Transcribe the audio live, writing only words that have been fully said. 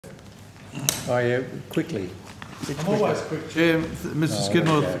Oh yeah, quickly. I'm always quick, Chair. Mr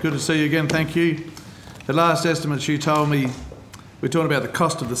Skidmore, okay. Good to see you again, thank you. At last estimates you told me we're talking about the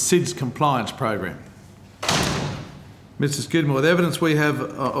cost of the SIDS compliance program. Mr Skidmore, the evidence we have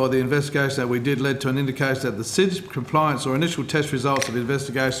or the investigation that we did led to an indication that the SIDS compliance or initial test results of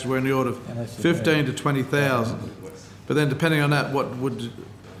investigations were in the order of 15 to 20,000. But then depending on that,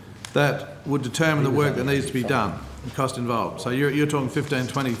 that would determine the work that needs to be done, the cost involved. So you're talking 15,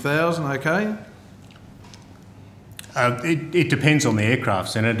 20,000, okay? It depends on the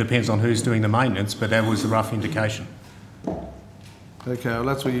aircraft, and it depends on who's doing the maintenance, but that was the rough indication. Okay, well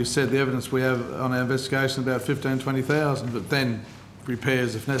that's what you said, the evidence we have on our investigation about 15, 20,000, but then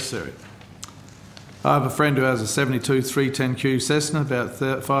repairs if necessary. I have a friend who has a 72 310Q Cessna,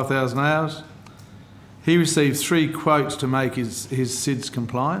 about 5,000 hours. He received 3 quotes to make his SIDS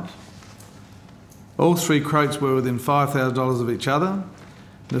compliant. All 3 quotes were within $5,000 of each other.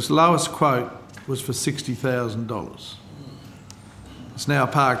 This lowest quote was for $60,000. It's now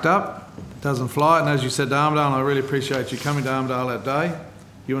parked up, doesn't fly, and as you said to Armidale, and I really appreciate you coming to Armidale that day,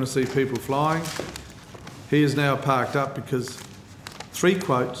 you want to see people flying. He is now parked up because 3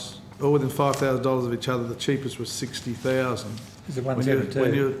 quotes, all within $5,000 of each other, the cheapest was $60,000. Is it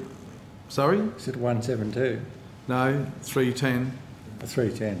 172? Sorry? Is it 172? No, 310.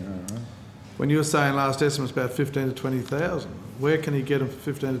 310, all right. When you were saying last estimate's about 15 to 20,000, where can he get them for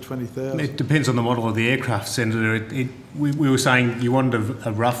 15 to 20,000? It depends on the model of the aircraft, Senator. We were saying you wanted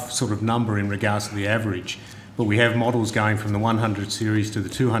a rough sort of number in regards to the average, but we have models going from the 100 series to the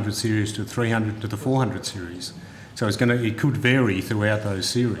 200 series to the 300 to the 400 series. So it could vary throughout those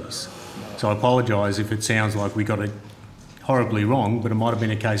series. So I apologise if it sounds like we got it horribly wrong, but it might have been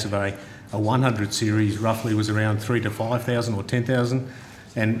a case of a 100 series roughly was around 3,000 to 5,000 or 10,000,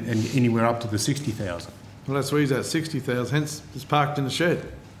 and anywhere up to the 60,000. Well, that's where he's at, 60,000, hence it's parked in the shed.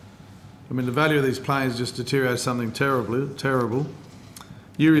 I mean, the value of these planes just deteriorated something terrible.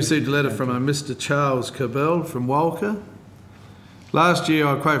 You received a letter from a Mr Charles Cabell from Walker. Last year,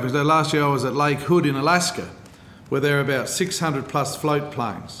 I quote, last year I was at Lake Hood in Alaska, where there are about 600 plus float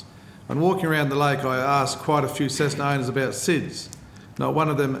planes. And walking around the lake, I asked quite a few Cessna owners about SIDS. Not one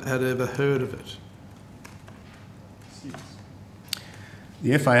of them had ever heard of it.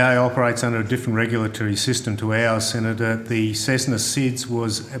 The FAA operates under a different regulatory system to ours, Senator. The Cessna SIDS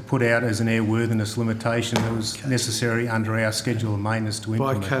was put out as an airworthiness limitation that was necessary under our schedule of maintenance to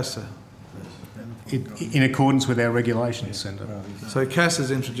implement. By CASA? In accordance with our regulations, Senator. So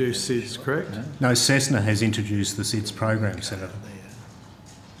CASA's introduced SIDS, correct? No, Cessna has introduced the SIDS program, Senator.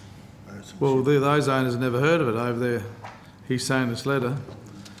 Well, those owners never heard of it over there. He's saying this letter.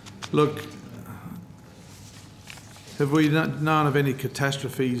 Look, have we known of any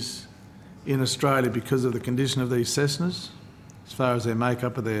catastrophes in Australia because of the condition of these Cessnas, as far as their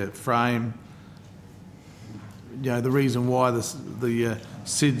makeup of their frame? You know, the reason why the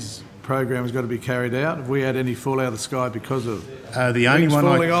SIDS program has got to be carried out. Have we had any fall out of the sky because of the only one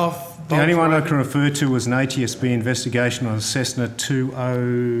falling off? The only one I can refer to was an ATSB investigation on a Cessna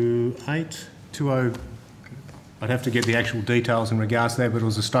 208. I'd have to get the actual details in regards to that, but it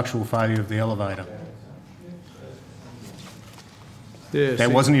was a structural failure of the elevator. Yeah,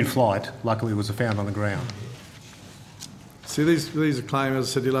 that wasn't in flight. Luckily, it was found on the ground. See, these are claims, as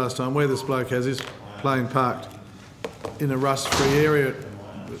I said to you last time, where this bloke has his plane parked in a rust-free area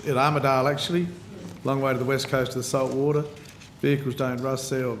at Armidale, actually, long way to the west coast of the salt water. Vehicles don't rust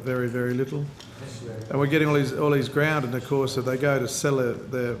there, or very, very little. And we're getting all these grounded, and of course, if they go to sell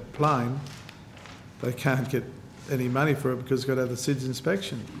their plane, they can't get any money for it because it's got to have the SIDS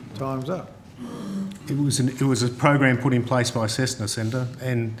inspection. Time's up. It was a program put in place by Cessna, Senator,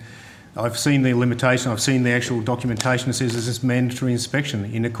 and I've seen the limitation, I've seen the actual documentation that says it's mandatory inspection.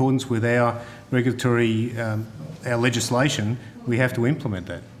 In accordance with our regulatory, our legislation, we have to implement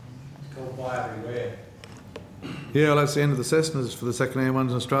that. It's called buyer beware. Yeah, well, that's the end of the Cessnas for the second-hand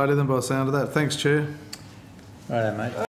ones in Australia then, by the sound of that. Thanks, Chair. Righto, mate.